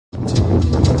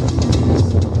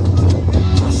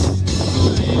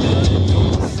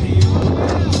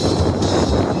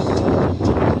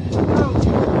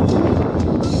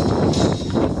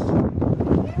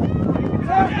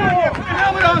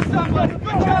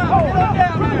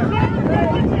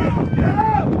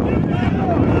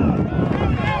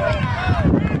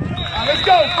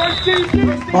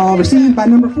Ball received by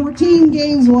number 14,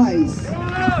 Gaines Weiss.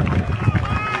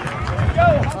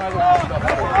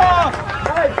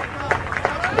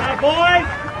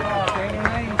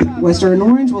 Western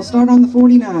Orange will start on the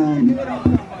 49. Go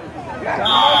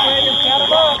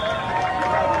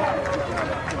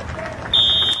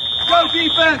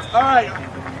defense! All right,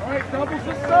 doubles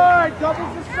the side,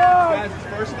 doubles the side. Guys, it's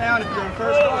first down if you're in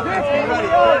first down. Get ready.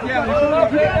 Yeah,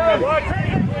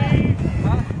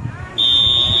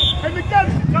 hey,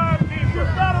 McDonald's time, you're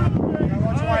battle.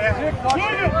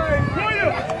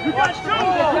 You got two!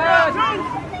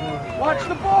 Watch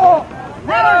the ball!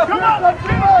 Runner, come on!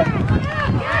 Come on!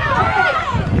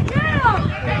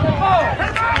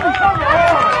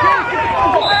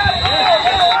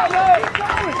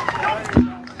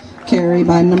 Carry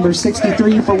by number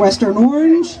 63 for Western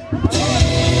Orange.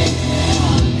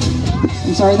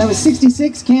 I'm sorry, that was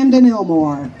 66, Camden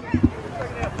Elmore. Come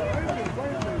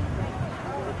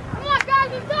on, guys,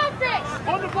 let's go, Chris!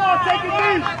 On the ball, take a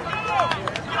knee!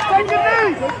 Take a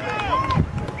knee!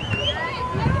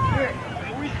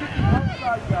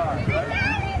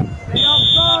 Stay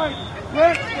outside!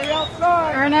 Rick, stay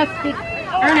outside! Ernest.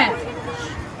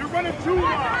 You're running two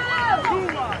lines! Two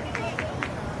lines!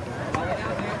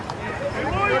 Hey,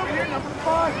 William, here, number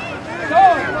 5. Go!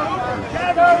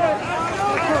 Gather!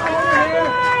 Over here!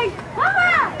 Come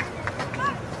on!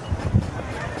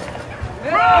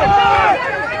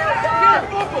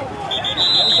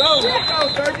 Go!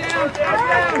 Third down!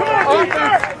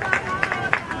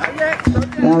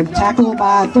 Now tackle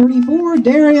by 34,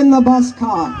 Darian the Bus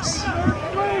Cox.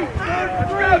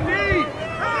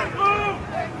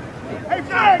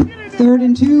 Third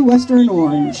and 2, Western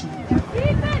Orange.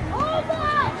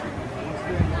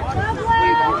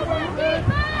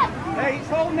 Hey, he's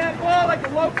holding that ball like a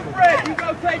loaf of bread. You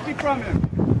go take it from him.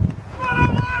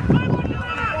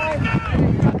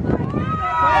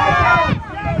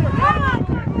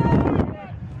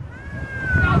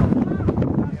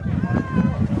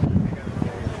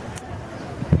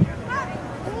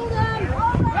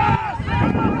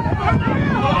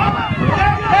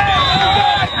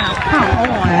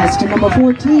 Pass to number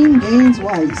 14, Gaines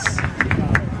Weiss.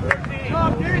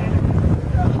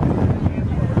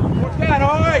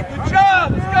 All right, good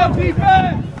job. Let's go,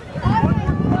 defense.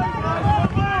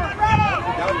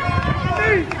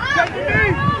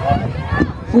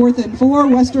 Fourth and 4,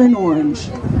 Western Orange.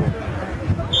 Don't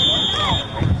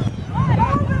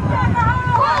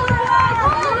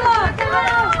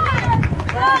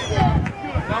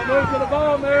move to the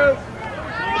ball, move.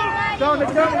 Sean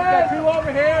McDermott's got 2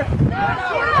 over here.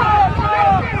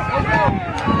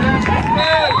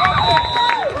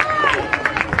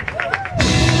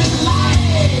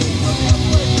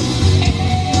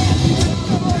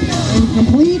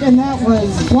 Incomplete, and that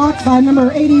was blocked by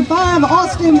number 85,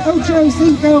 Austin Ocho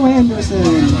Cinco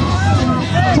Anderson.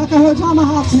 Tuckahoe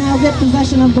Tomahawks now get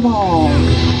possession of the ball.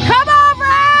 Come on,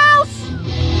 Rouse!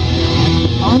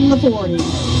 On the 40.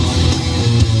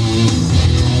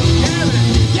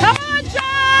 Come on,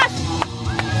 Josh!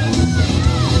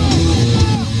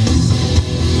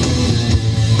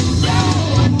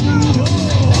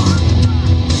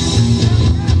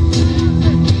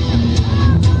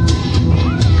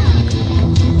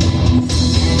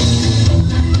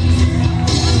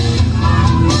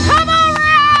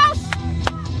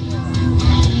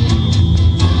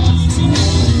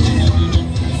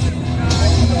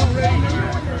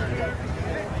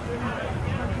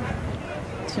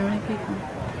 Too many people.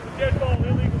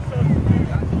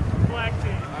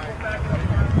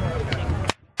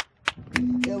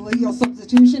 Illegal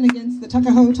substitution against the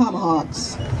Tuckahoe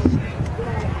Tomahawks.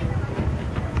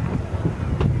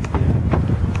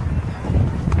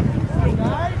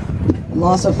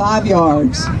 Loss of 5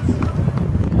 yards.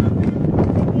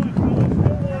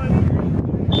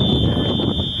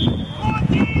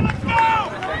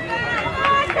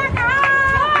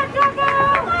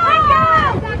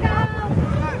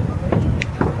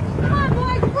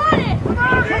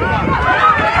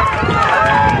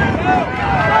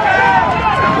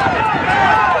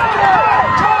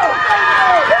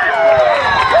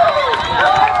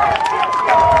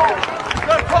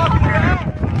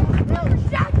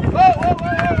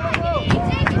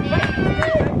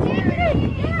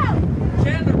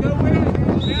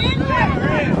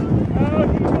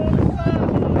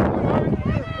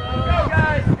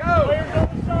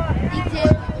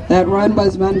 That run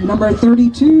was by number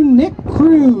 32, Nick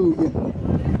Krug.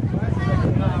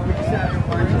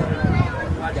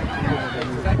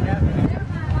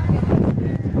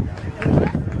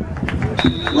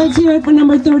 Let's hear it for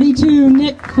number 32,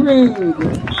 Nick Krug.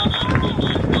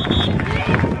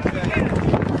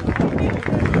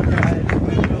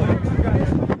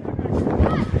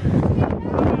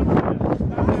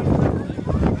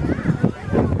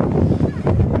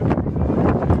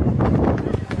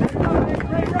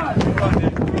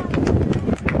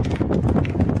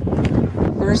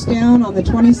 down on the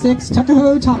 26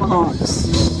 Tuckahoe Tomahawks.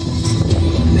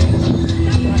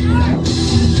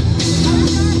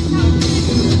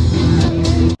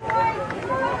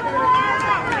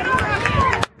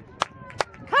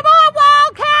 Come on,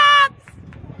 Wildcats!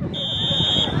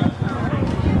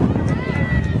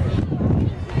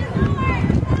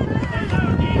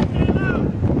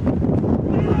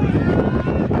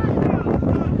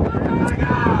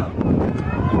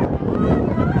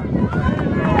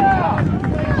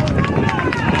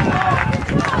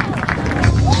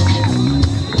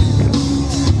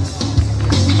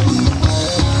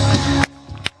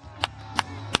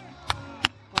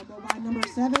 Fumble by number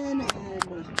 7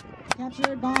 and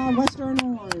captured by Western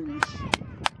Orange.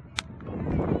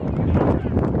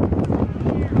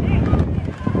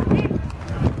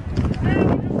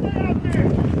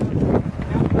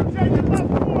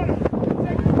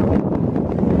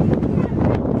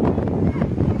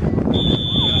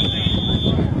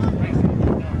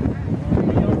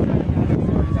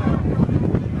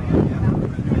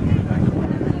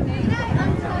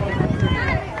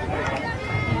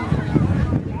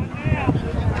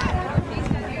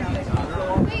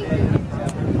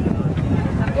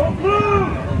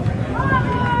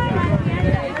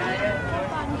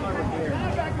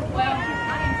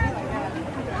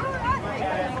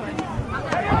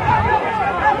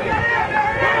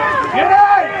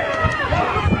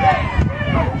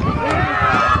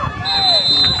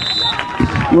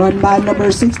 Run by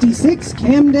number 66,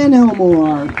 Camden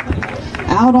Elmore.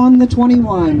 Out on the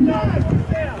 21. Nick,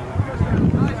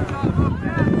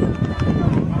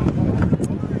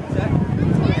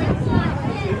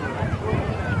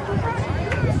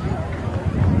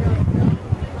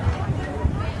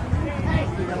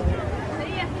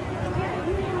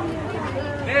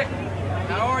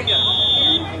 how are you?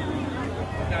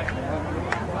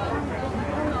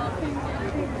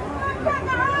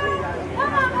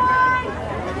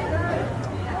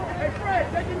 Hey Fred,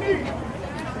 take a knee.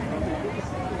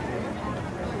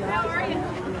 How are you?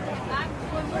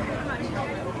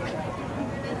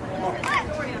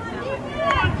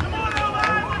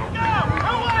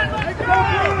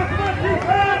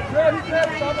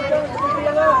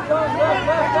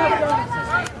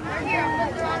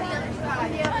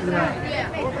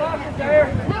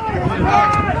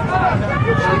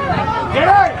 Get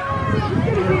out!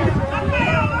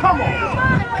 Come on!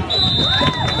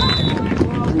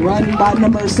 Run by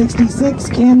number 66,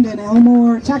 Camden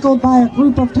Elmore, tackled by a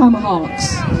group of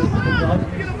Tomahawks.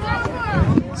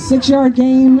 6-yard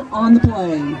gain on the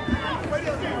play.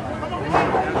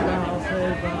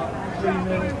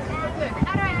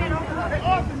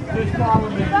 Just follow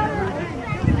me.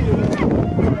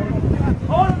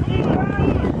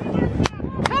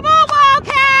 Come on,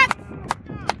 Wildcats!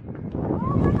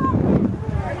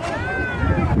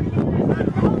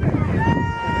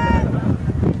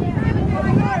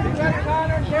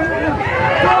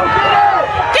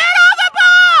 Get on the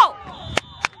ball!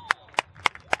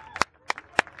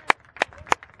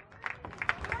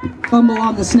 Fumble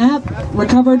on the snap,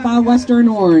 recovered by Western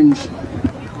Orange.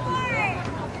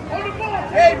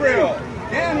 Gabriel,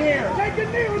 down here. Take a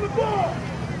knee with the ball.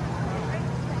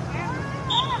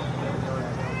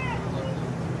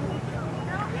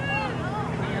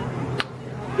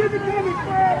 Give it to me,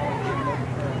 Fred.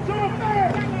 Jump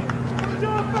fast.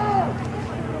 Jump fast.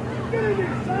 Get in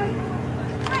there, son.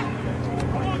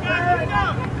 Come on, guys.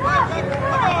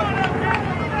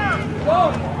 Go.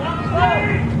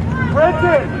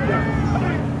 Brenton.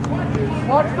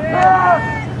 Watch the pass.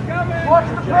 Watch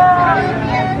the pass.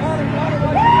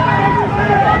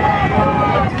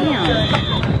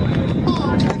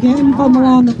 Again, fumble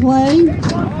on the play.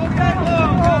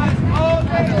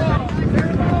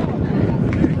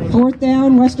 4th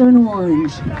down, Western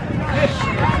Orange.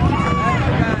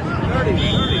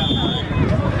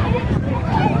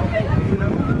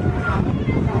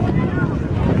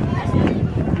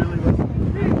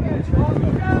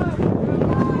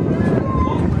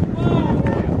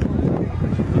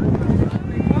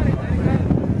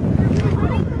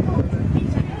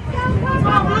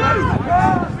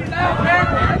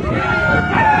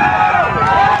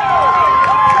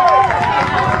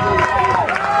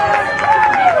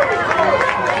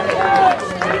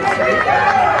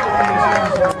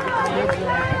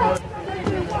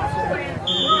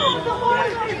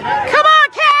 Come on,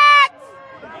 Cats!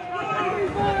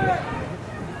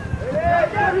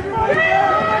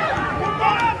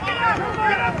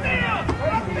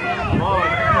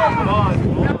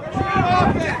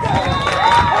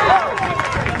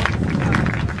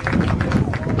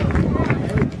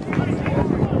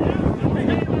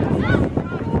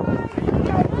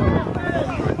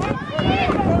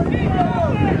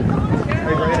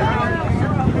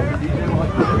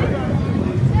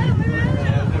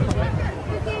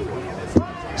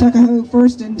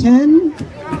 first and 10.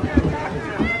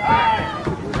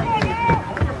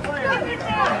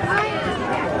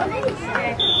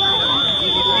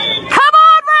 Come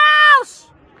on, Rouse!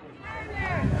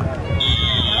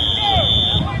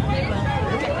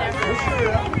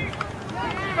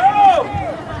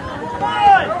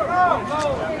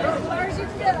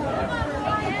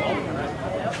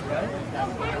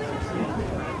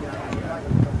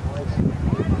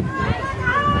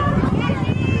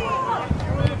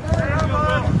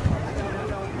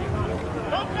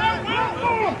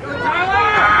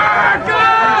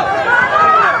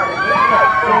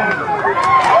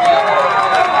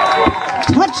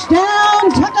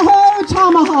 Touchdown, Tuckahoe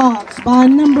Tomahawks by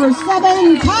number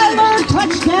 7, Tyler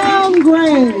Touchdown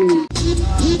Gray.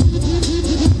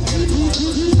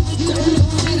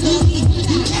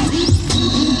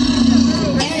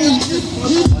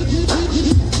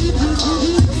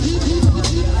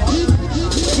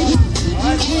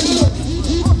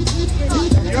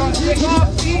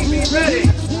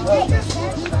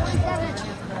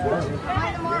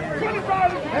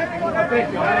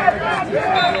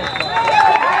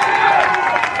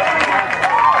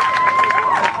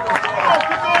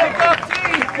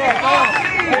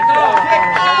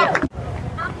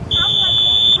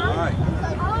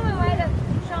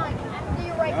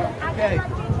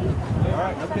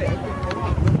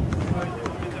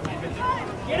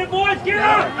 Get it, boys! Get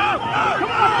up!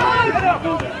 Come on!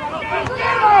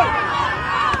 Get up!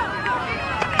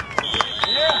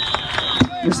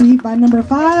 Received by number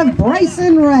 5,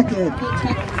 Bryson Rackett.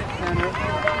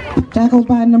 Tackled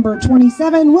by number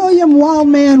 27, William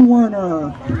Wildman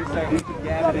Werner.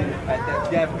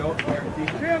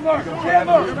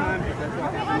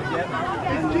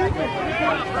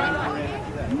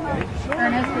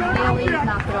 Ernest and Bailey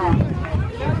knock it off.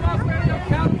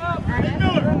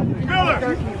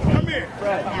 Miller, come here.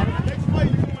 Next play,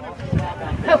 you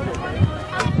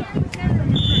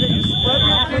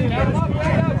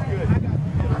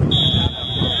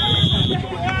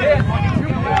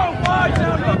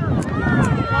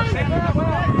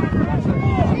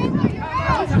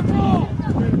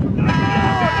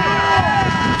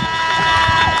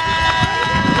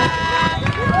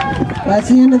That's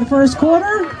the end of the first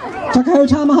quarter. Tuckahoe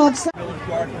Tomahawks.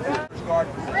 Run!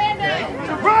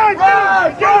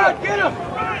 Get him!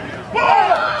 Ball!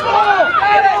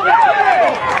 Get him!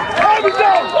 There we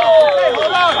go!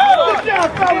 Hold on! Good job,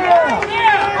 fella!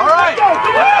 All right!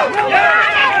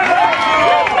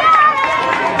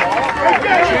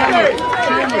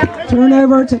 Go!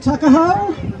 Turnover to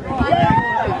Tuckahoe.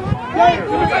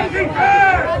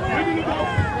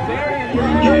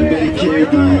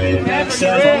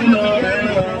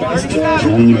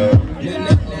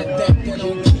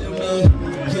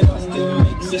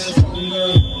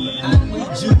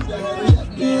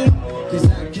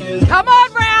 Come on,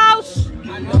 Rouse!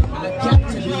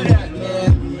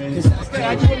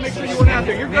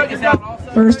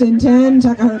 First and 10,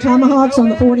 Tuckahoe Tomahawks on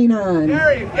the 49.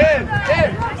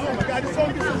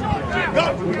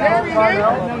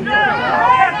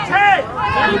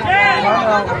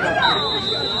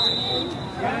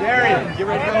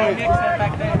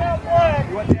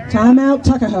 Timeout,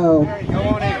 Tuckahoe.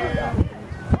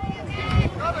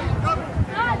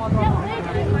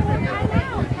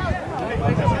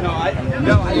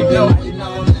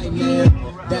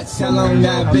 That's how long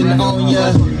I've been on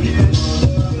ya.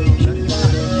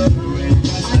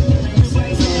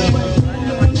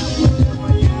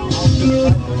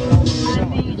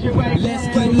 Let's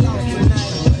get lost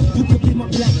tonight. You could be my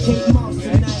Black Kate Moss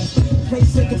tonight. Play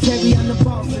secretary on the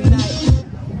boss tonight.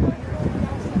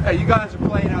 Hey, you guys are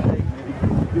playing out there.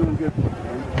 Doing good.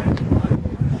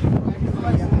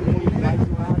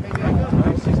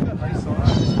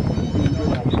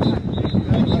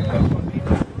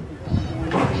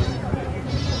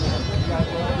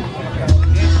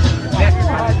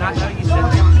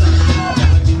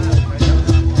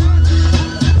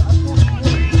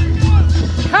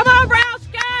 Come on, Rouse,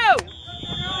 go!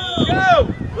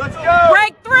 Go! Let's go!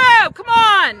 Break through, come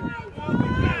on!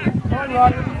 Come on,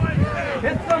 Roger.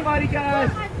 Hit somebody,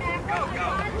 guys.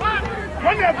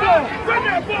 Run that ball! Run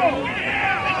that ball!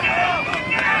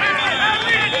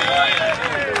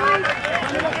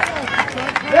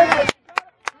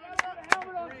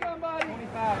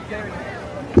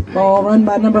 Ball run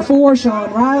by number 4,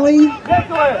 Sean Riley.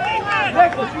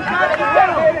 Nicholas, you got to get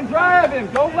him and drive him.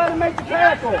 Don't let him make the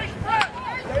tackle.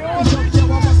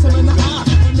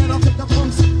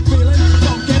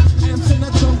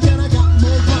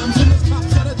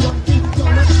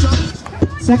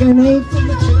 Second and 8,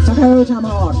 Tuckahoe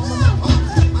Tomahawks.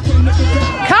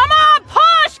 Come on,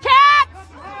 push, Cats!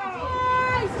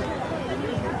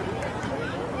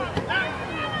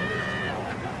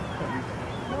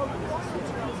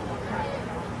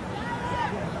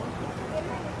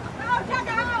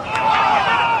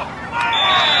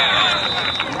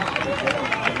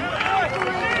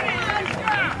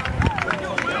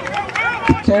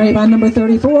 Carry by number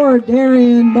 34,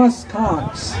 Darian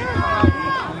Buscox.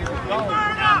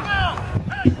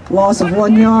 Loss of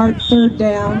 1 yard, 3rd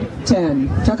down, 10.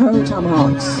 Tuckahoe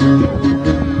Tomahawks.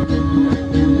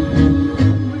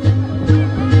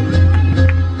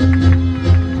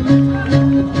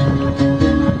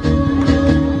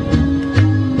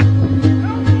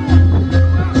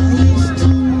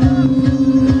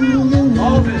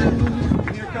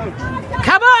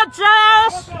 Come on,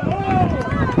 Josh!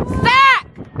 Sack!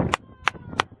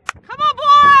 Come on,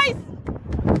 boys!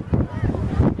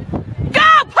 Go,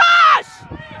 push!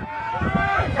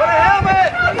 Put a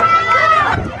helmet!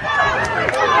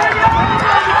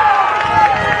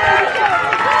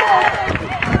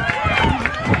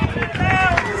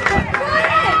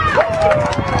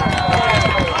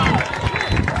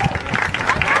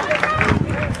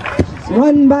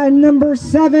 Run by number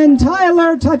 7,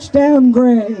 Tyler Touchdown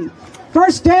Gray.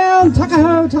 1st down,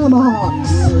 Tuckahoe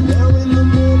Tomahawks. Now in the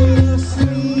morning I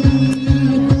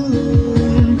sleep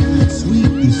alone.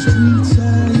 Sweep the streets I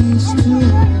used to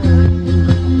own.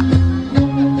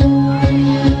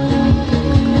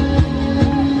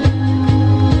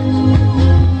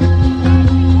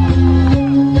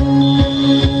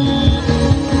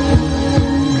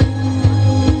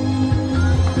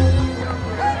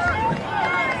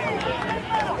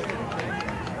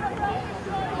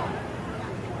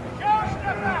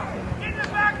 In the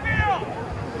backfield!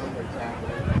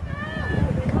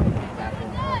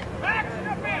 Back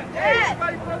step in! Hey,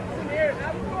 everybody focus in here.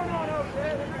 Now what's going on over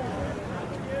there?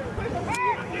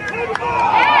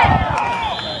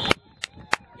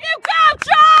 You go,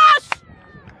 Josh!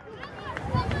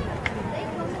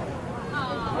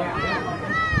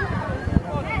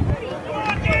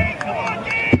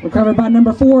 Recovered by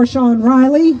number 4, Sean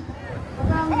Riley.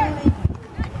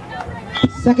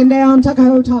 2nd down,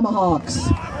 Tuckahoe Tomahawks.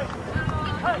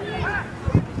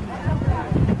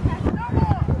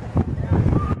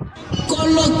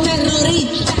 Con los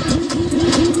terroristas.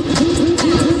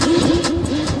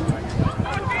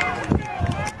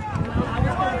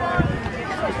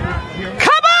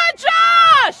 Come on,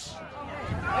 Josh!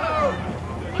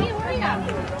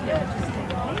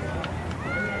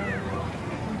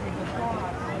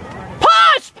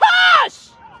 Push, push!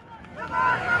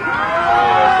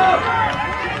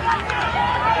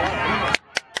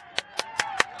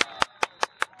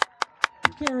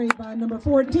 Carried by number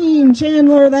 14,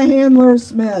 Chandler the Handler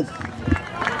Smith.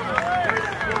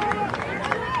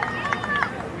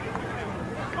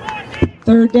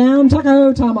 Third down,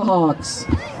 Tuckahoe Tomahawks.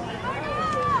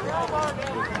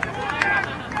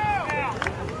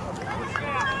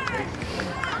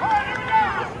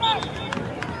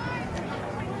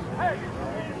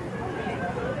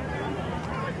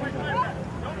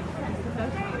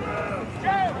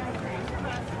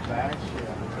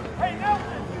 Hey,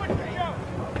 Nelson, switch to Joe.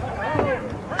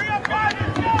 Hurry up, guys.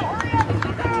 Joe, hurry up.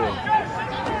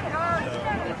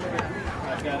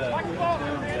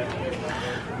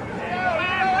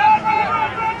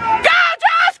 Go,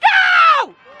 Josh,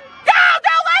 go! Go,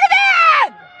 don't let him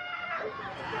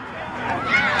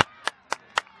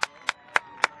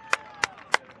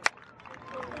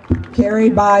in!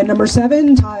 Carried by number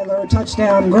 7, Tyler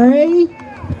Touchdown Gray.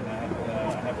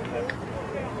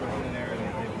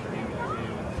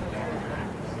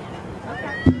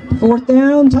 Fourth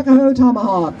down, Tuckahoe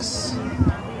Tomahawks.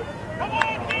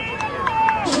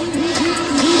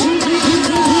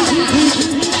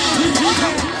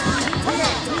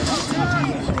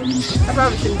 I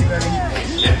probably shouldn't be running.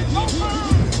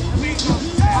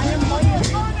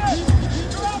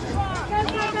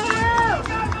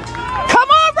 Come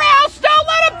on, Rouse! Don't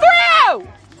let him through!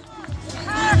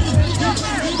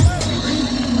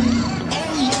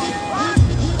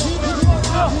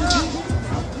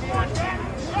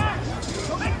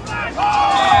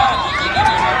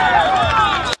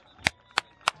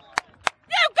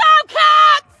 You go,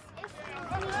 Cats!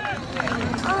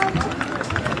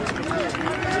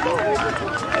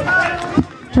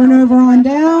 Turnover on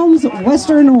downs,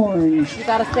 Western Orange. You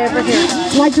gotta stay over here.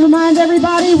 I'd like to remind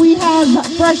everybody we have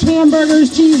fresh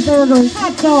hamburgers, cheeseburgers,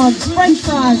 hot dogs, french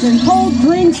fries, and cold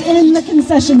drinks in the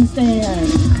concession stand.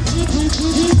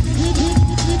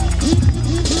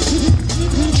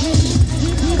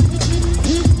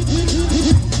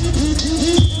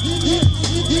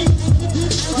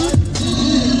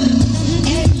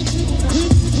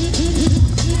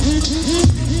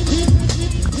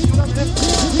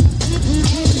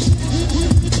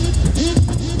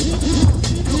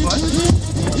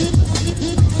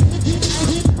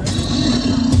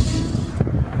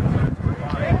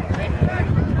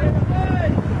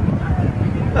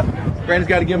 Brandon's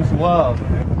got to give him some love.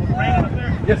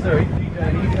 Yes, sir.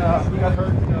 He got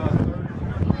hurt.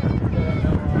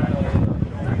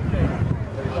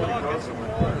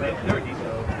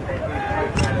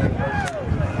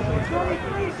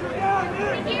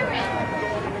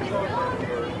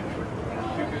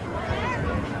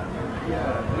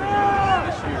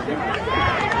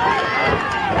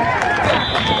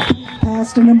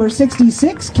 Pass to number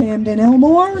 66, Camden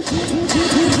Elmore.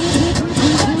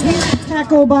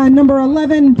 Tackle by number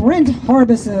 11, Brent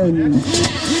Harbison.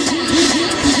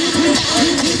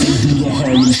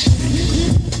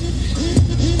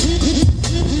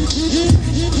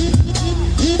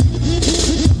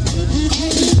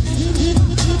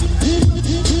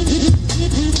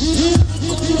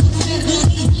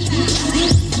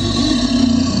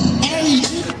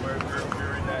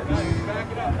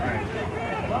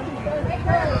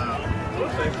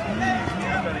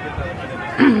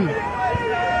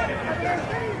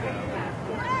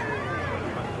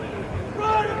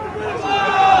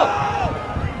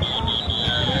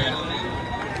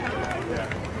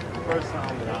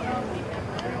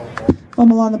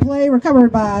 Fumble on the play,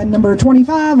 recovered by number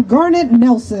 25, Garnet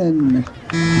Nelson.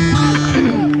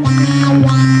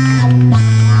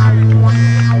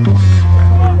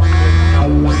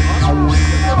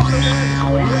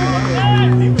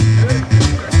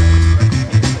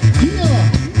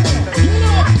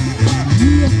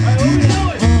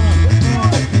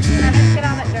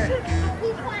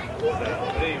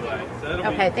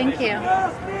 Okay, thank you.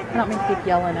 I don't mean to keep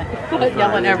yelling at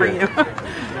yelling over you.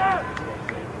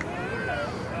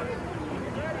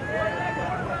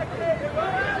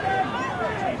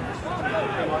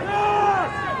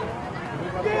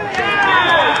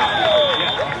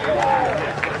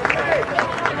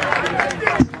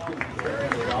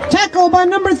 Tackle by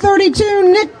number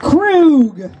 32, Nick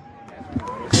Krug.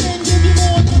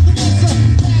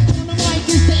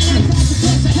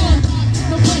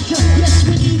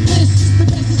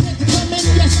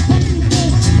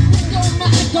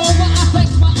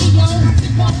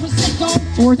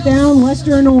 Fourth down,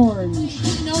 Western Orange.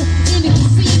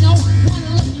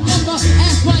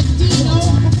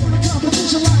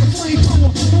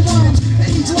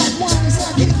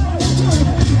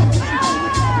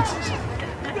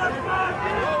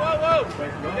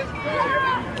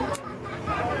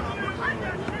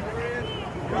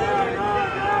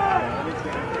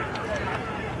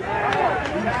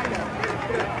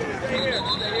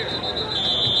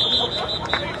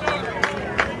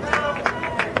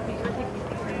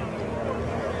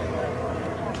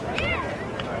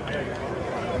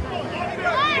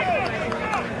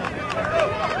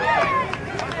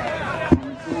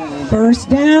 First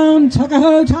down,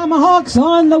 Tuckahoe Tomahawks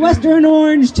on the Western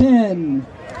Orange 10.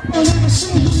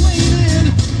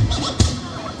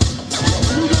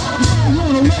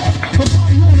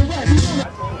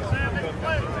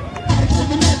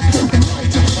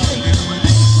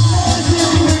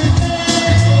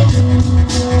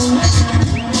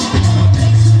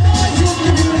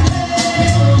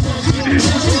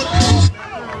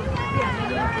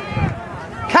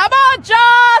 Come on,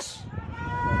 Josh!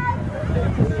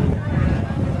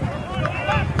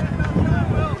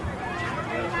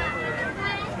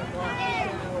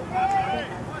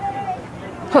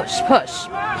 Push, push,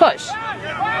 push.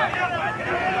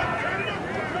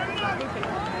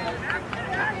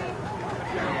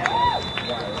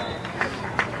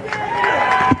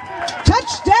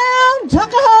 Touchdown,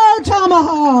 Tuckahoe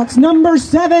Tomahawks. Number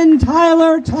 7,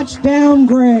 Tyler Touchdown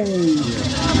Gray.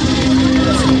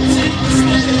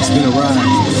 It's been a ride.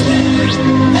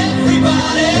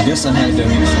 I guess I had to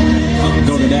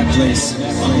go to that place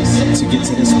to get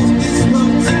to this one.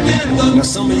 Now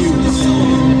some of you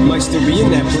might still be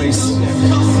in that place.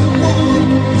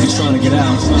 Just trying to get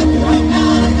out.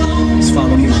 Just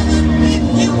follow me.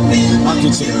 I'll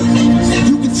get you there.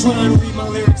 You can try and read my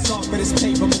lyrics off of this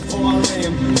paper before I lay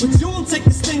 'em, but you won't take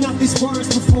the sting out these words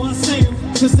before I say 'em.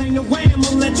 'Cause ain't no way I'm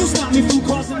gonna let you stop me from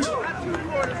crossing.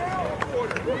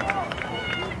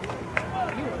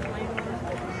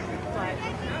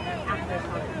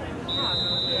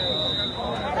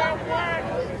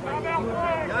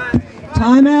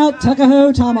 Timeout,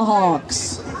 Tuckahoe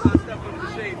Tomahawks.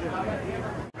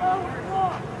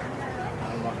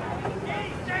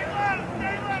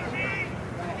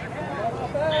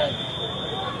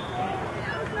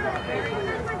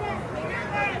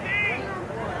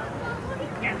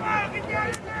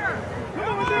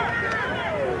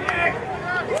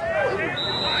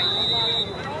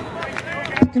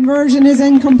 Conversion is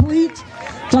incomplete.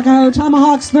 Tuckahoe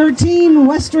Tomahawks 13,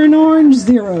 Western Orange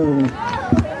 0.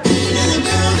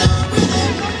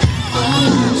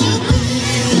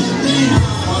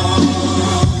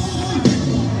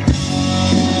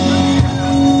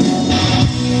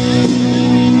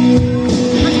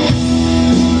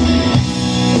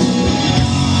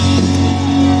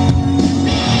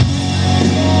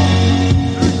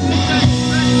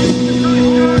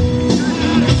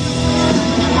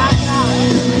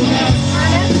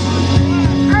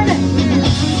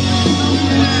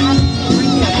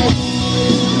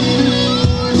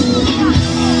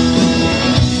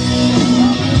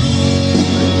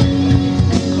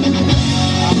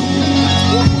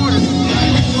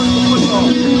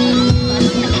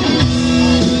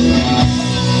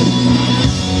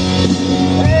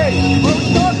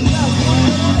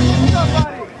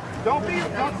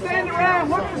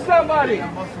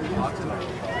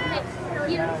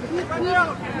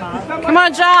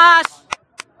 Josh!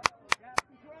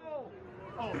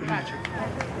 Nobody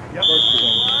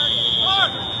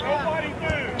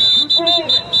move.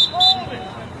 Hold it.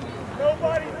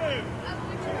 Nobody move.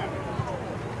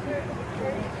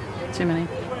 Too many.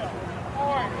 All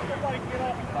right, somebody get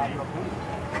up.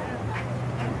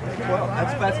 Well,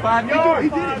 that's 5 yards.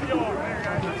 5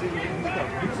 yards.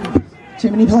 Too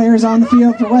many players on the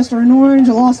field for Western Orange,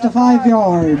 a loss to 5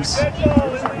 yards.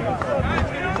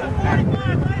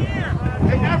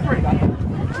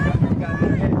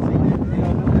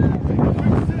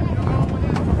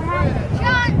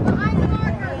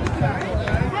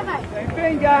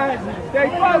 Guys, stay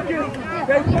focused.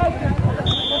 Stay focused.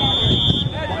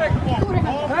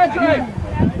 Patrick.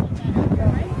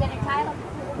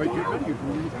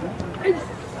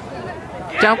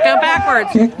 Don't go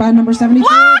backwards. Kick by number 74.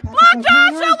 Block! Block,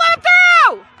 Josh! You'll let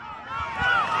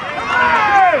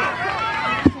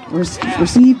through!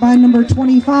 Received by number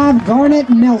 25, Garnet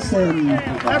Nelson.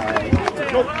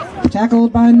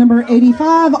 Tackled by number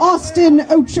 85, Austin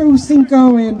Ocho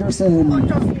Cinco Anderson.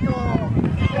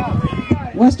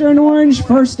 Western Orange,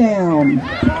 first down.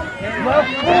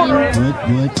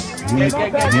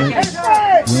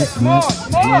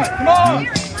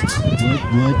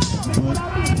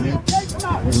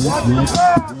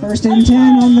 First and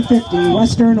 10 on the 50,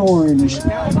 Western Orange.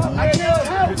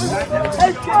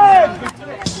 Hey, Fred!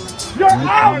 You're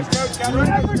out!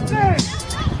 Everything!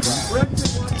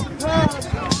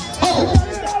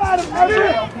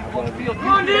 Come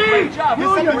on, D! John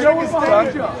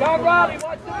Riley,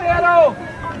 watch the middle!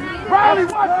 Riley,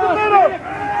 watch the middle!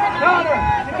 Connor,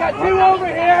 you got 2 over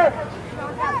here!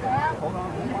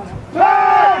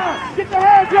 Get the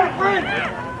hands up, Brent!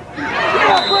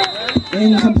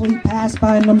 Incomplete pass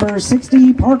by number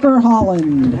 60, Parker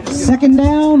Holland. Second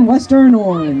down, Western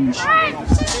Orange.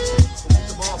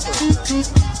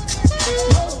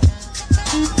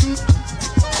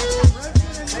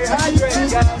 I'm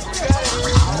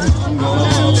gonna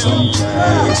have some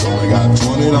cash. Only got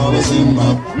 $20 in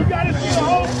my. You gotta see the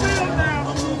whole field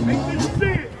now. Make sure you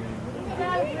see it.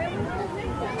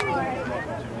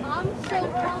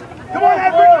 Come on,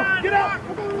 Edward! Get up!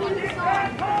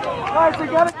 Guys, you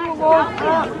gotta do a long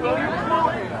pass.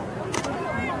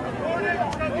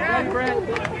 Ready, Brent.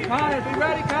 Connor, be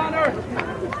ready, Connor.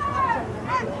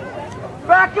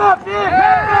 Back up, Nick!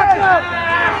 Back up!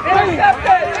 Intercept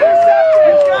it! Intercept it!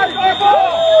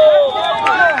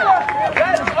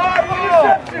 That is our ball!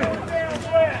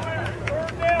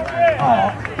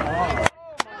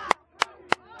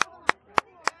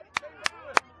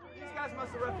 These guys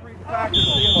must have refereed the practice.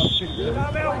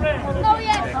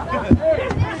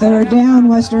 Third down,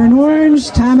 Western Orange.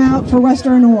 Timeout for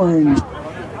Western Orange.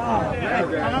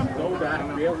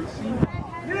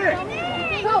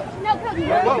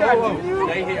 Whoa.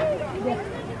 Stay here.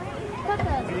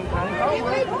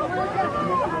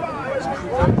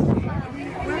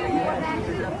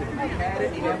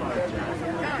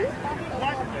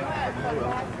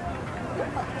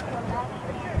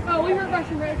 Oh, we heard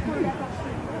Russian red corner.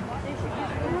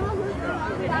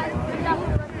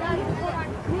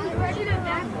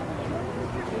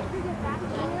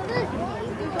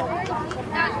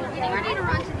 Getting ready to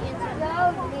run to the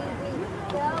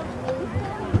inside.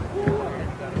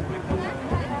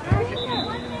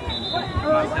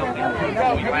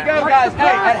 Here we go, guys. Hey,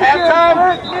 at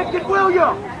halftime, Nick and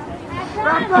William!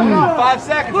 Back up! 5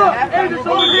 seconds. Look, At halftime, Anderson,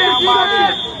 we're going down by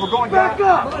this. We're going Back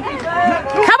down. up!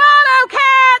 Come on,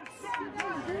 O-Cats!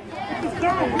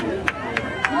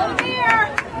 Over here.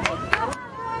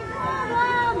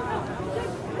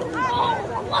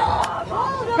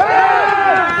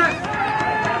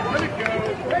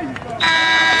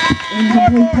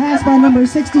 Incomplete pass by number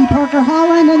 60, Parker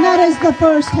Holland, and that is the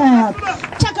first half.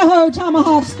 Tuckahoe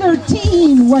Tomahawks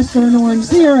 13, Western Orange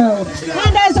 0.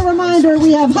 And as a reminder,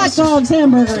 we have hot dogs,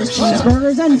 hamburgers,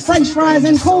 cheeseburgers, and french fries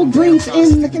and cold drinks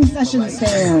in the concession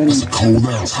stand. Cold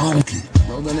ass honky.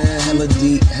 Rolling in hella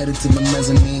deep, headed to the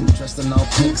mezzanine. Dressed in all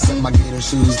pink, set my gator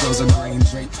shoes. Those are green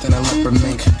draped in a leopard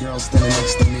mink. Girl standing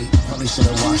next to me, probably should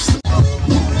have washed it.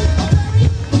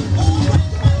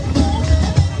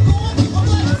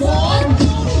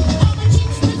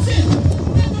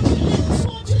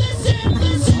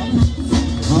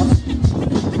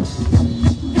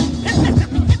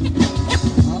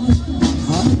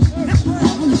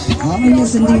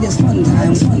 Yes, indeed, it's fun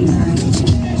times, fun times.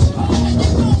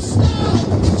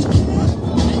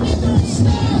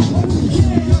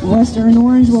 Western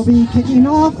Orange will be kicking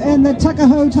off, and the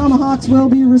Tuckahoe Tomahawks will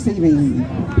be receiving.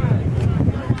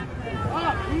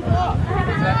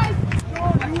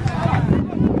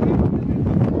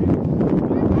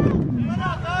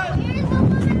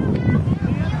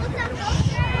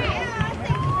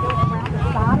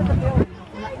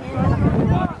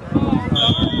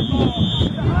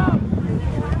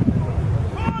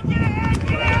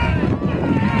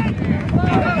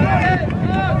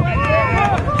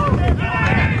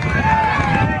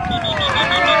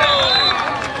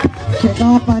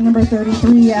 Kickoff by number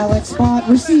 33, Alex Spott.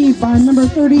 Received by number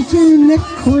 32, Nick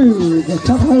Krug.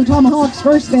 Tuckahoe Tomahawks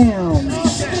first down.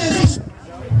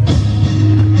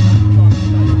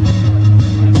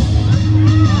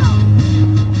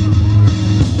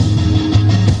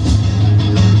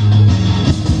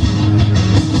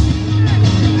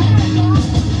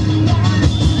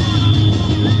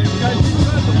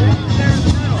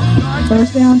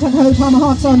 First down, Tuckahoe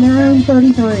Tomahawks on their own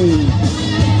 33.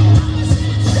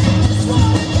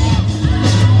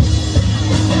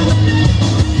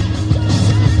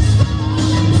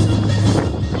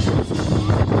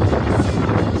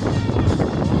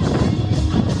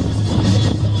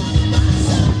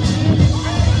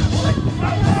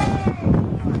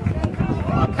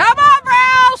 Come on,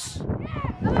 Rouse!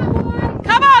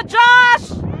 Come on, Josh!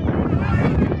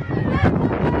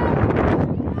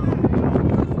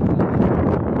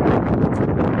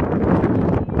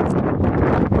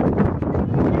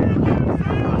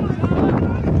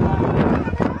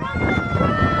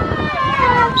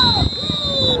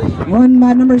 Run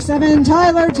by number 7,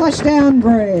 Tyler Touchdown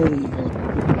Gray.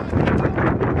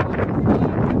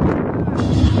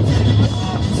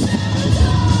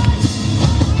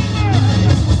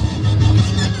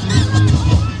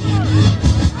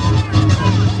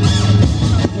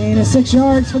 Gain of 6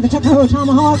 yards for the Tuckahoe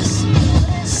Tomahawks.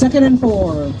 2nd and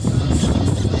 4.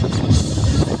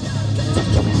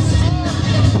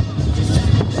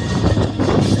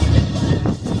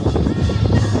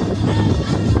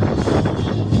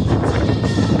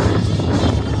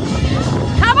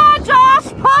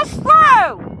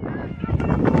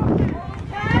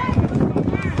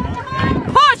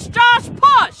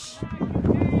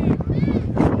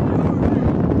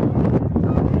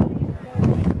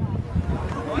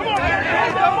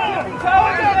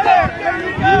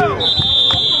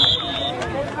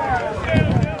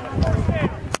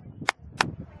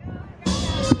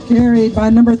 Carried by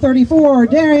number 34,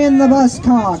 Darian the Bus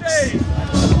Cox.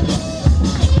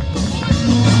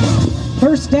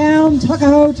 First down,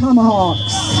 Tuckahoe Tomahawks.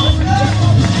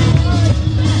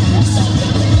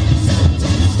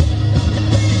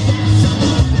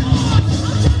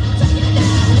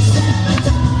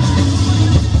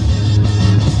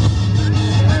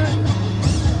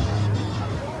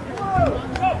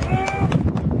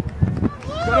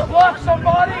 Gonna block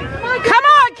somebody? Come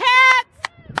on, Cat!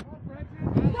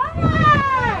 Come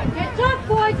on! Get up,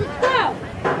 boys, let's go!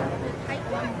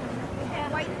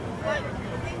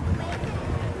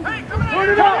 Turn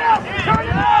it up! Turn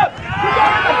it up!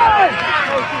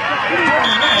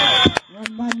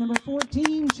 Run by number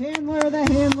 14, Chandler the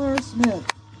Handler Smith.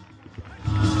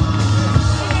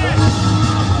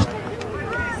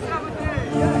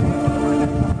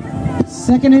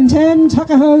 Second and 10,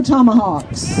 Tuckahoe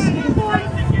Tomahawks.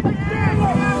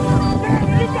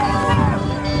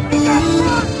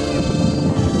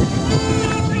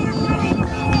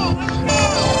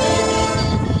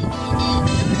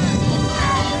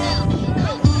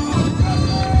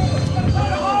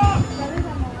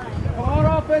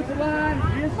 Offensive line,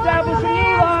 reestablish a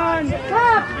new line.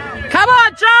 Come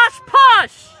on, Josh,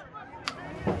 push!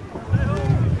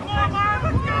 Come on, man,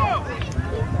 let's go.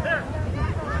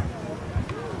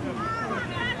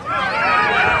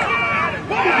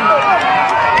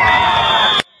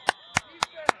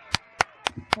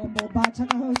 Fumbled by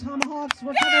Tuckahoe Tomahawks,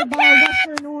 recovered by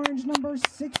Western Orange number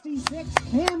 66,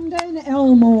 Camden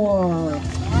Elmore.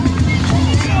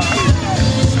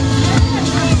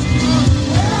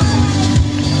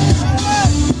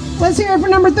 Let's hear it for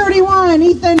number 31,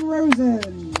 Ethan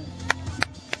Rosen.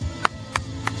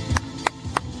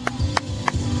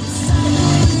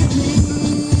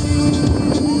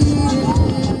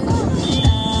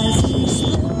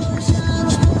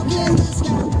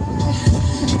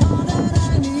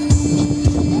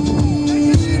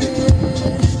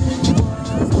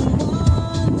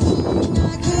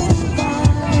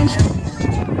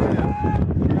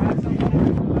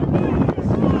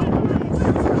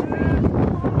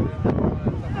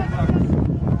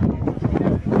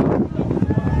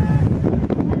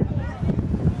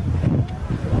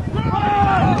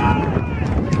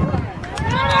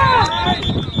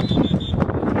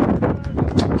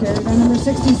 Carried by number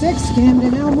 66,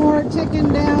 Camden Elmore,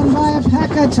 taken down by a pack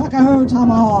of Tuckahoe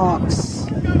Tomahawks.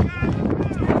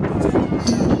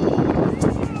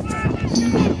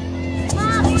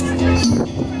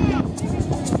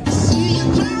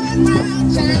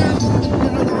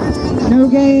 No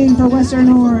gain for Western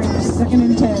Orange, 2nd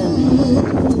and 10.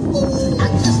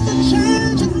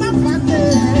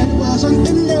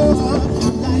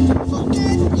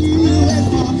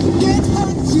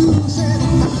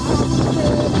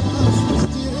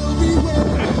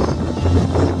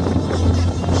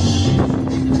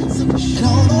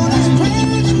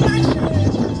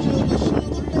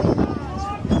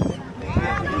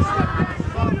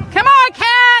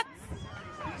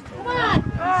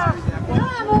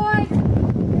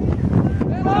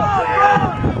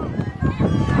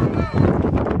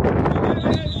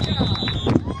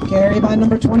 by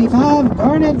number 25,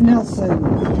 Garnet Nelson.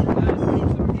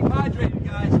 Keep hydrated,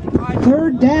 guys. Keep hydrated.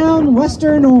 Third down,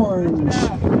 Western Orange.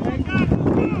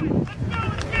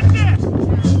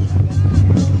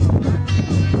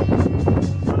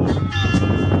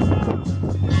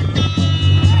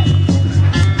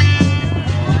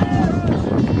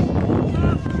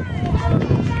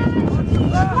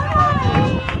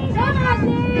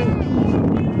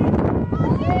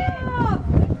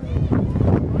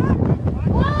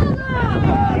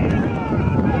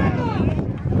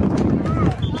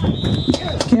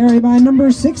 Carry by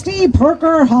number 60,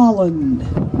 Parker Holland.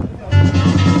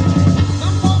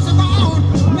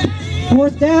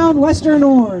 Fourth down, Western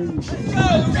Orange.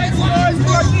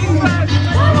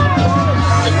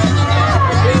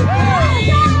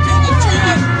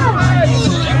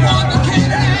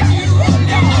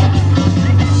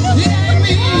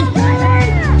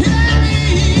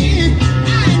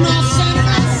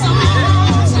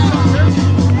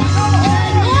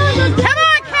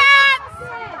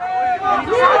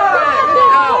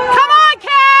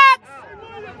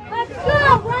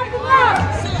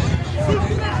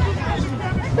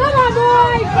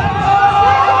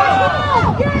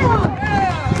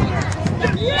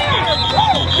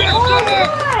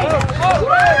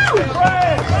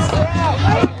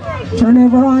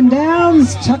 Turnover on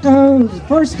downs, Tuckahoe's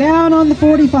first down on the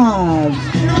 45.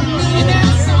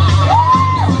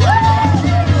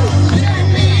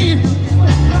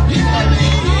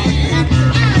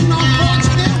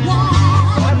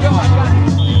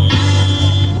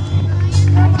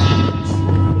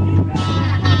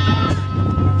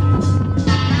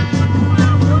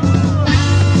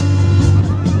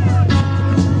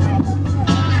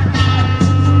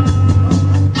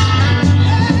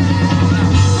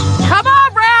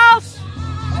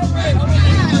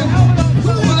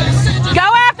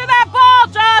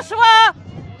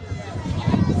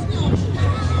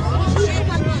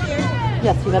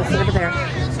 Yes, you gotta sit over there.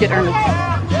 Let's get Ernie.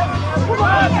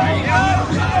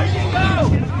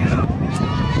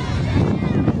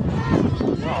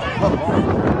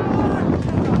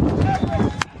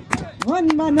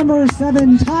 Run by number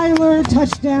 7, Tyler,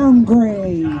 touchdown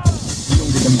Gray.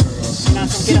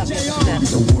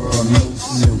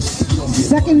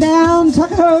 Second down,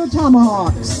 Tuckahoe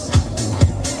Tomahawks.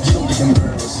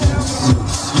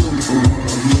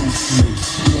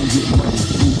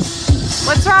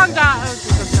 What's wrong, Dot? Oh,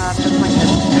 Jesus, God. That's my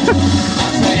head.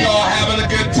 Y'all having a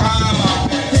good time out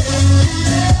there.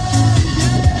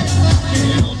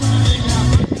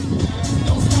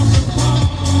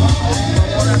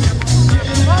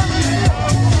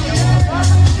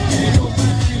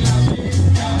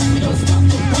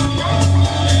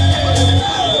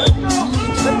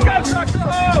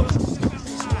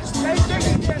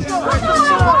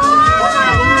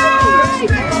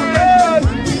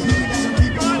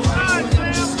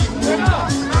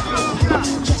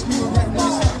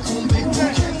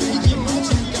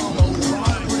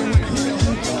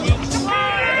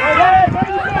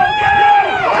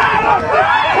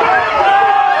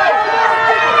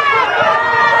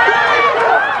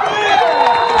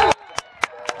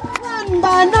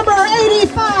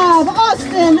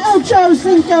 Ocho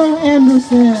Cinco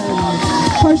Anderson.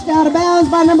 Pushed out of bounds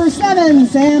by number 7,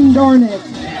 Sam Dornick.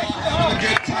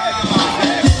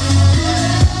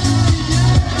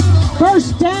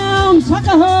 First down,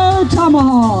 Tuckahoe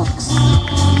Tomahawks.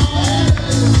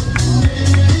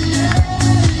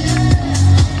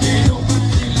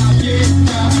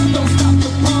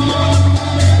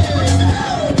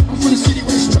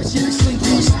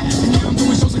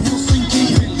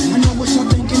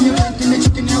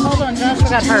 Hold on, Josh, I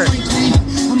got hurt.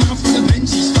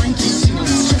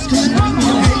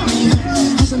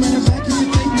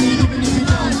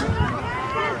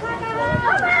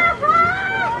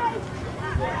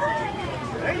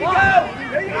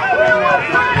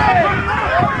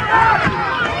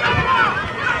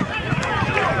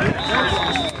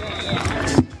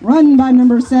 Run by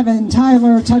number 7,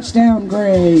 Tyler, touchdown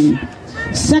Gray.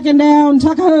 Second down,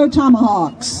 Tuckahoe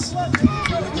Tomahawks.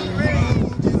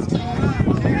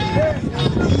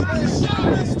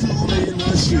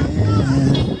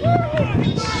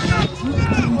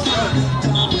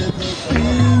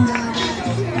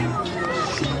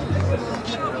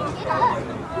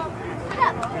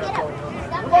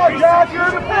 Come on, Josh, you're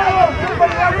in the battle.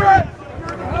 Everybody have it.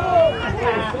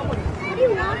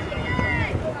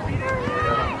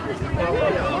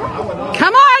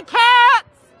 Come on, Cats!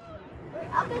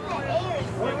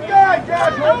 Hold the guy,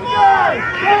 Josh, hold the guy.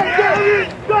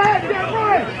 Go ahead,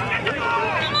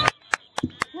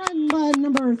 Run by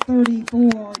number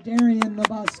 34, Darian the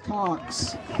Bus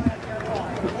Cox.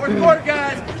 Fourth quarter,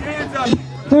 guys. Put your hands up.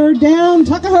 Third down,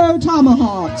 Tuckahoe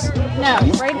Tomahawks. No,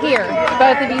 right here.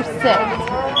 Both of you sit.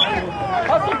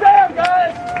 Hustle down,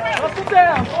 guys. Hustle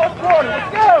down. Fourth quarter.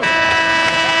 Let's go.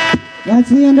 That's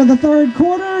the end of the third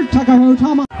quarter. Tuckahoe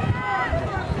Tomahawks.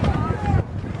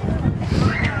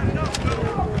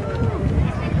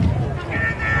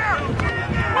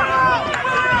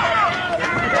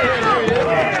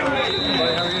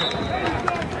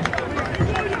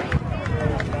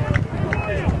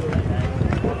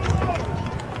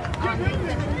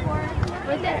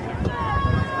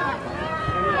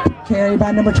 Carried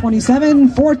by number 27,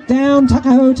 fourth down,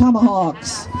 Tuckahoe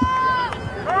Tomahawks.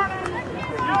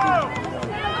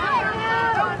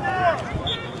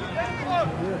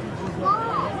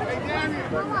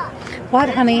 What,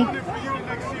 honey?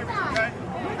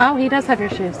 Oh, he does have your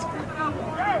shoes.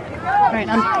 Right,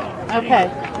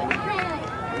 okay.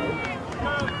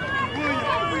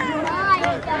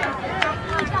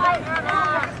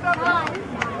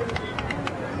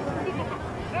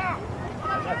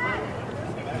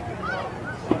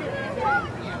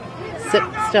 Sit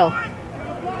still.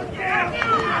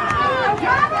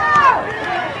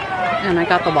 And I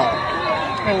got the ball.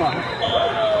 Hang on.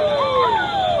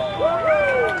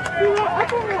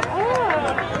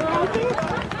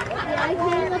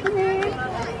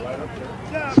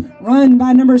 Run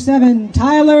by number 7,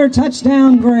 Tyler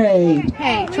Touchdown Gray.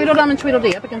 Hey, Tweedledum and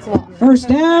Tweedledee up against the wall. First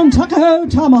down, Tuckahoe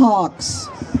Tomahawks.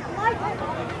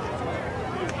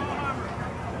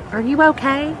 Are you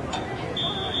okay?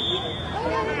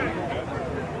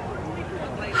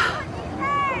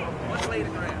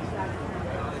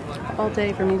 All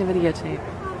day for me to videotape.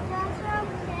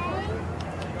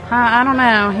 I don't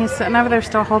know. He's sitting over there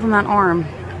still holding that arm.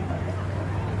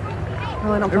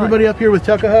 Really don't Everybody up here with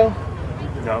Tuckahoe?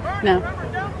 No. No.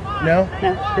 No?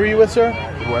 No. Who are you with, sir?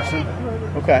 Weston.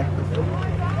 Okay.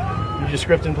 You just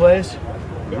scripting plays?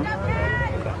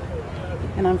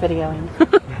 And I'm videoing.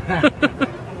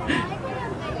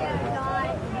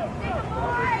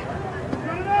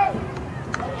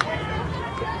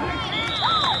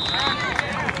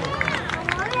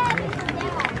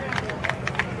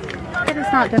 It is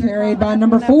not good. Carried by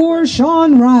number 4,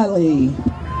 Sean Riley.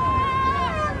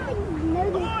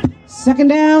 Second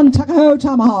down, Tuckahoe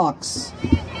Tomahawks.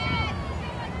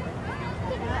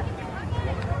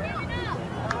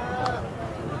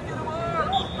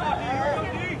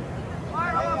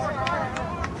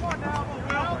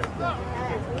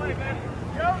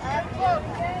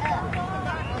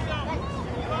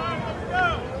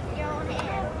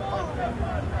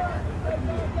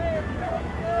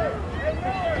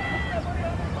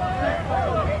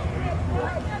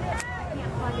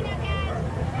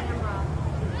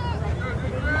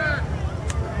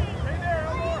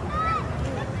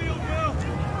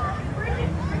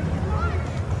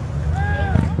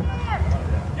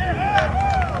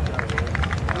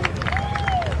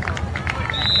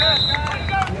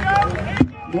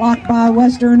 Blocked by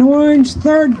Western Orange.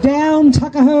 Third down,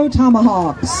 Tuckahoe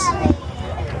Tomahawks.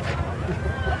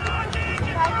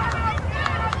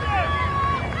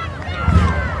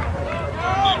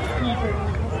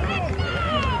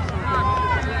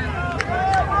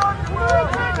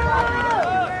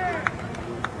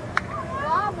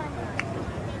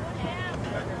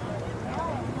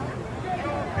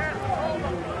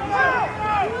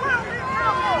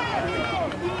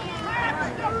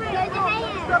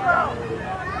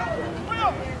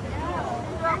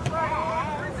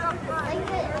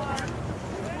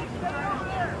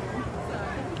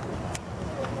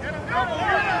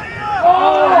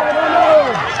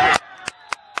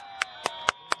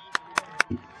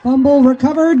 Fumble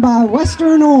recovered by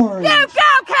Western Orange. You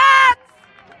go, Cats!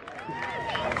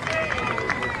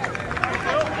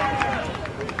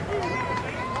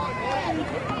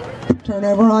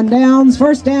 Turnover on downs.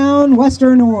 First down,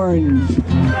 Western Orange.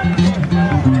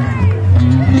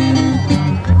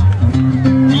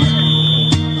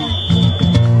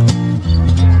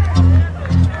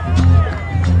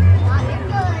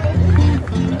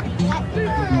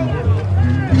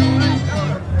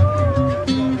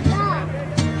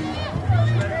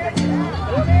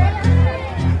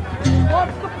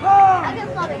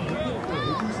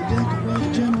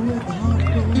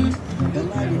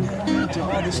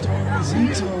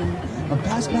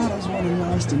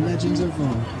 And legends of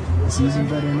old. A seasoned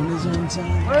veteran in his own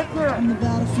time. On the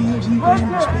battlefield, he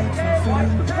gained respect for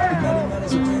fame. The many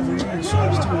medals of bravery and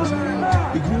stripes to his name.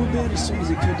 He grew a beard as soon as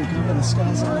he could to cover the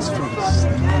scars on his face.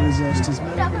 The high researched his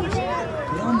memories.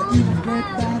 But on the eve of great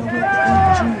battle with the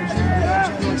infantry and Junior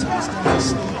General tossed down to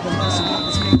sleep. The lesson of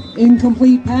his name.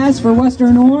 Incomplete pass for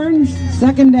Western Orange.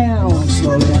 Second down.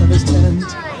 Slowly out of his tent.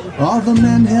 All the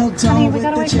men held tall Honey, we with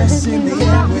gotta the wait for chests his in the name.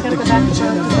 air, We with gotta the go back courage to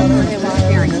and the the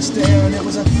fire and the stare, and it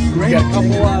was a great You got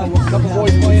a couple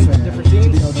boys playing for different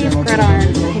teams.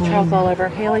 Gridiron. He travels all over.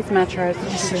 Haley's Metros.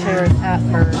 She chairs at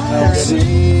first.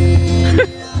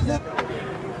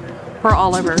 We're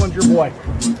all over. Which one's your boy?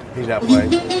 He's not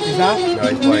playing. He's not? No,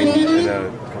 he's playing in a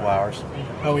couple hours.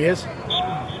 Oh, he is?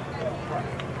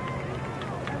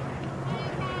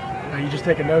 Are you just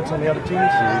taking notes on the other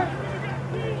teams?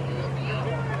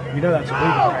 You know that's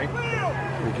illegal, right?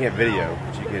 You can't video,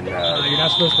 but you can... You're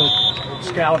not supposed to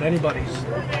scout anybody's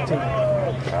team.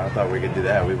 I thought we could do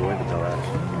that. We wouldn't until that.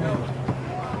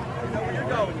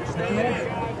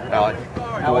 Alec.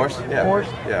 Force? Yeah. Force?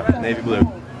 Yeah, navy blue.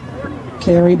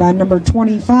 Carry by number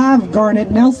 25,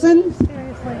 Garnet Nelson.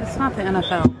 Seriously, it's not the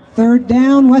NFL. Third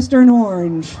down, Western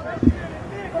Orange.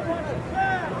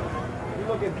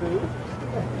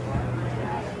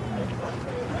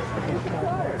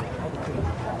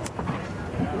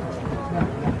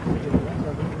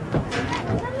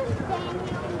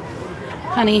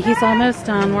 Honey, he's almost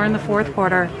done. We're in the fourth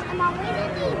quarter.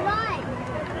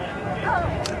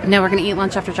 No, we're going to eat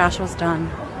lunch after Joshua's done.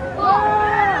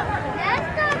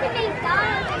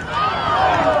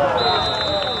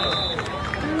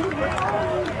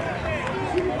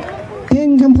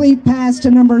 Incomplete pass to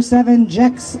number 7,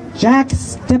 Jack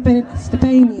Stepanian.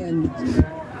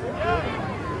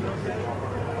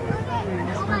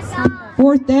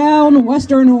 Fourth down,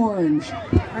 Western Orange.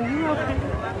 Are you okay?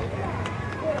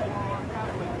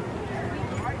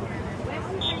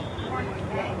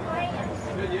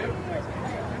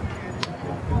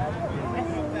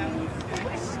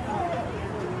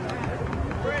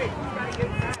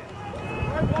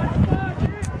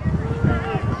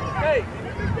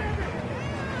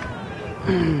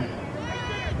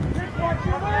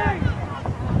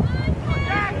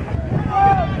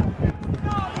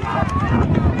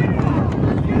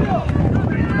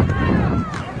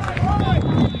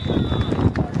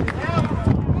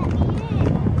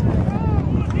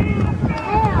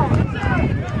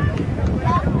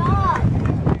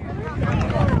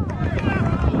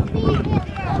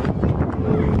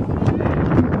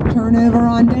 Turnover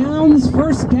on downs,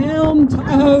 first down,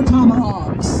 Tahoe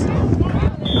Tomahawks.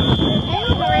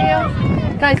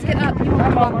 Guys, get up. You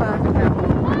want to walk back.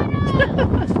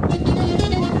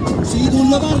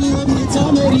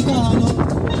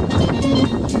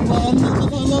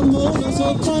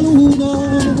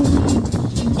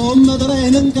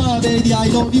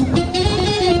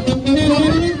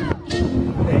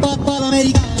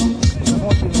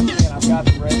 I've got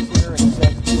the Reds here, and it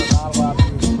says we're not allowed to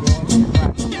do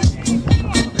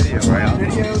Video, right?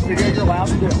 video you're allowed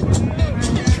to do.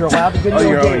 You're allowed to video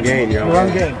your own game. game. Your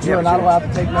own game. You're not allowed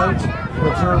to take notes or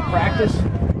observe practice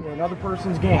or another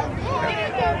person's game. All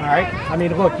right? I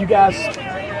mean, look, you guys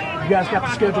got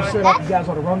the schedule set up. You guys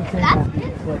ought to run the thing.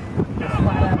 But it's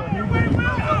flat out.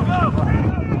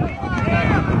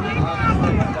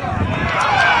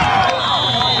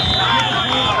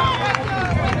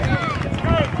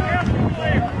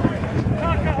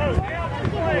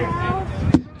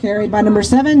 Carried by number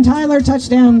 7, Tyler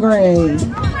Touchdown Gray.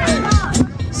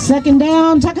 Second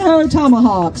down, Tuckahoe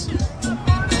Tomahawks.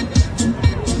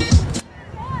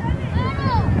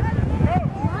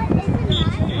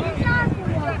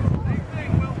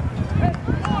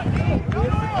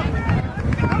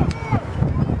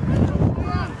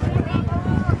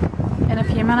 In a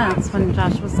few minutes when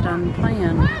Josh was done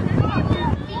playing.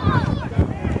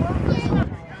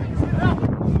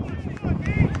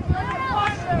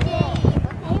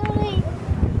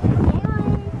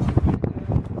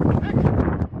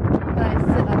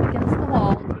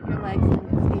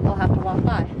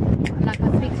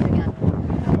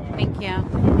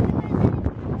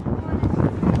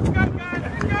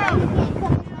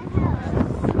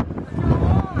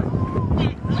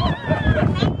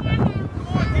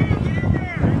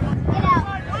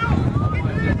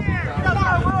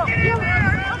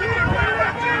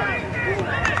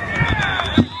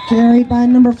 Carried by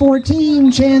number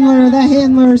 14, Chandler the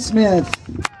Handler Smith.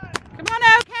 Come on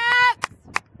out, Cats!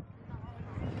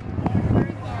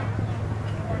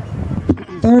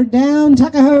 Third down,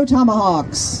 Tuckahoe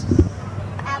Tomahawks.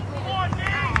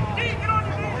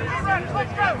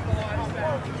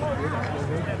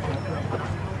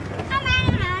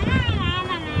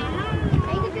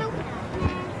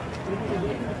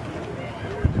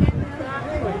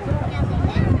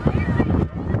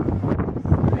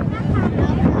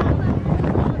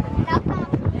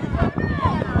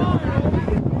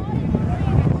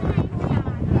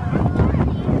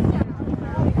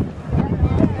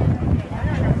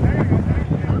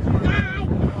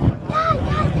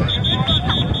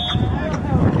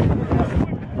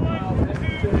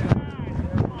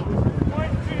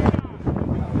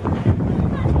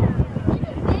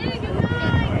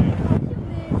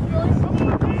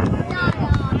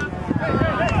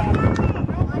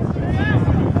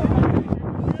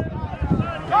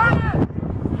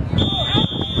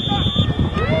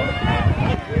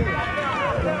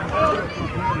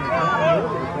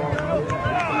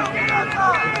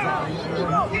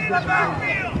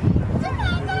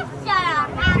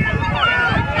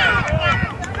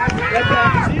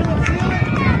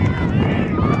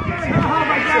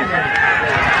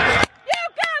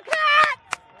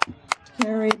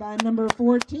 Carried by number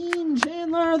 14,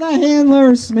 Chandler the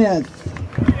Handler Smith.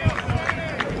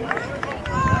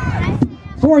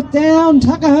 Fourth down,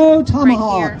 Tuckahoe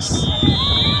Tomahawks.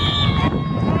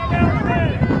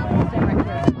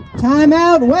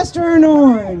 Timeout, Western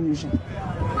Orange.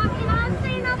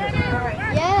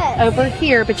 Over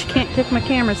here, but you can't kick my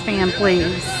camera stand,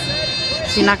 please.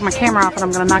 If you knock my camera off, and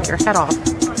I'm going to knock your head off.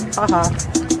 Haha.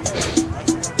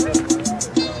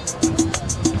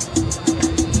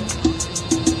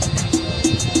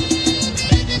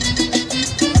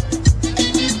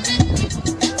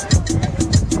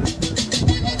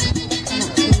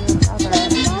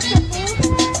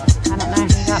 I don't know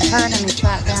if he got hurt and he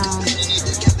sat down.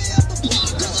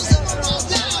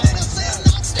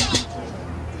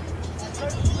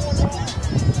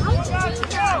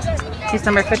 He's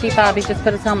number 55. He just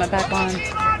put his helmet back on.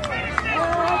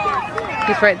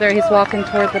 He's right there. He's walking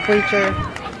toward the bleacher.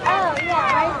 Oh,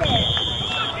 yeah, right there.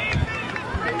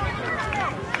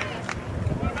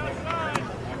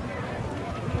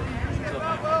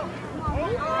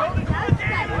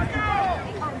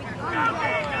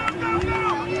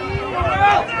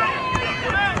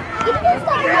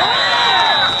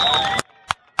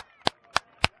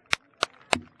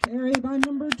 Carried by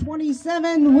number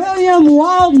 27, William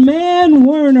Wildman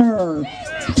Werner.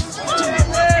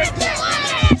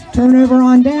 Turnover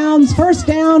on downs, first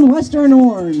down, Western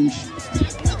Orange.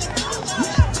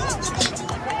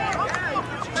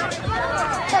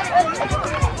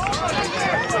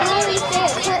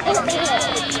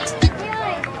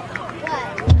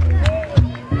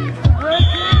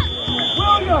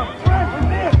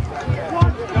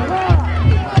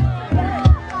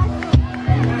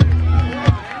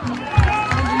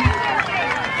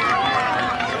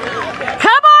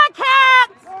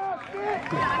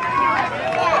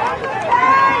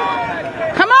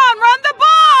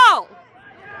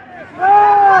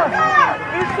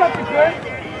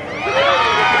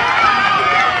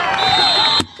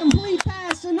 Complete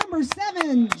pass to number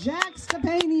 7, Jack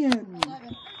Stepanian.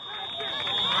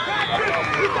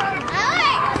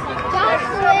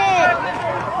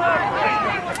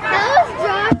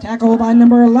 Tackle by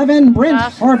number 11, Brent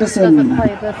Harbison. Doesn't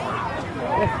play this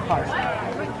part.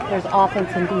 There's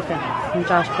offense and defense, and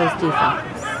Josh plays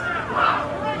defense.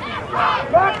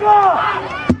 Back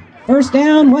up! First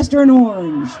down, Western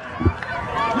Orange.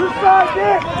 You side,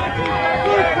 Dick!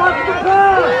 Dick, watch the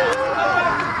pass!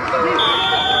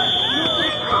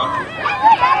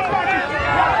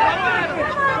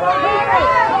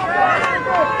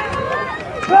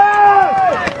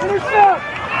 Pass! Finish up!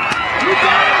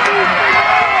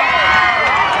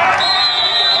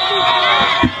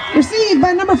 Received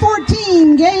by number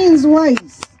 14, Gaines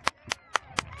Weiss.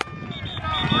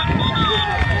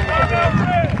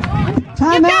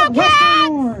 Timeout,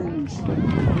 Western Orange.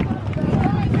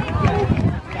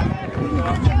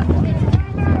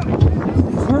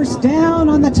 First down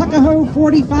on the Tuckahoe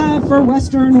 45 for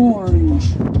Western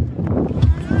Orange.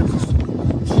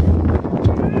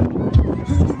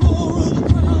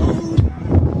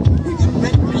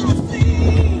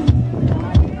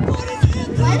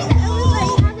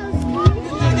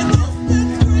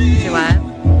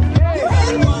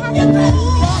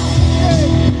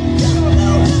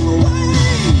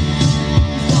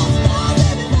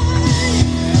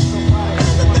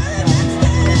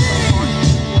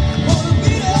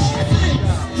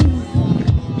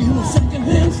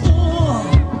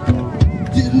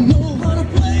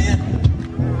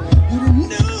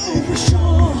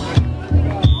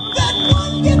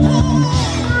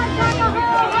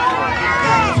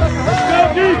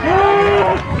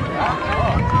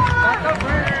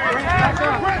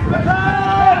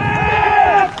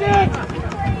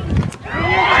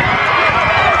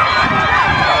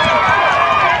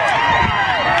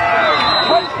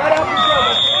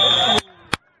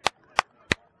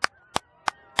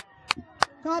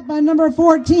 Caught by number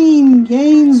 14,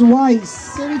 Gaines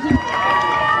Weiss.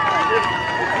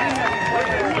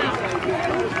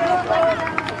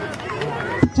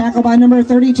 Tackle by number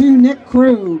 32, Nick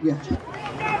Krug.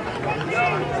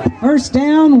 First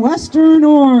down, Western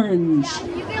Orange.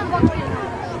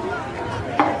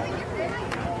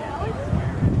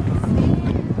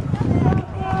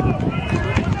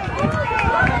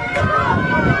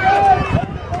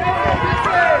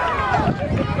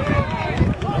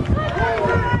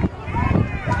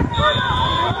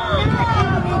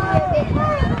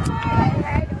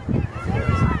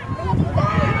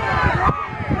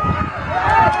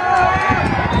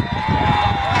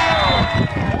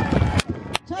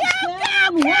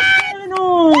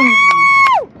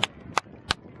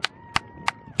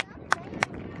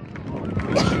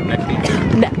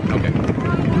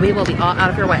 out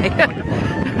of your way.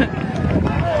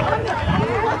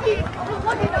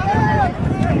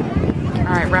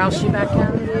 All right, Rouse, you back in?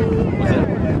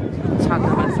 Talking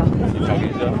to myself.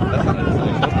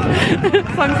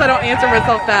 As long as I don't answer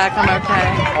myself back, I'm okay.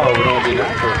 Oh, we don't do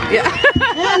that. Yeah.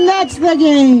 And that's the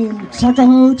game.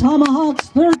 Tuckahoe Tomahawks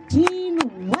 13,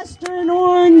 Western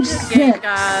Orange 6. Game,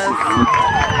 guys.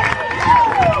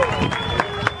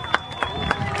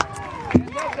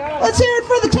 Let's hear it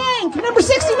for the tank, number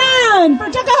 69 for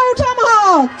Tuckahoe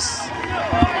Tomahawks.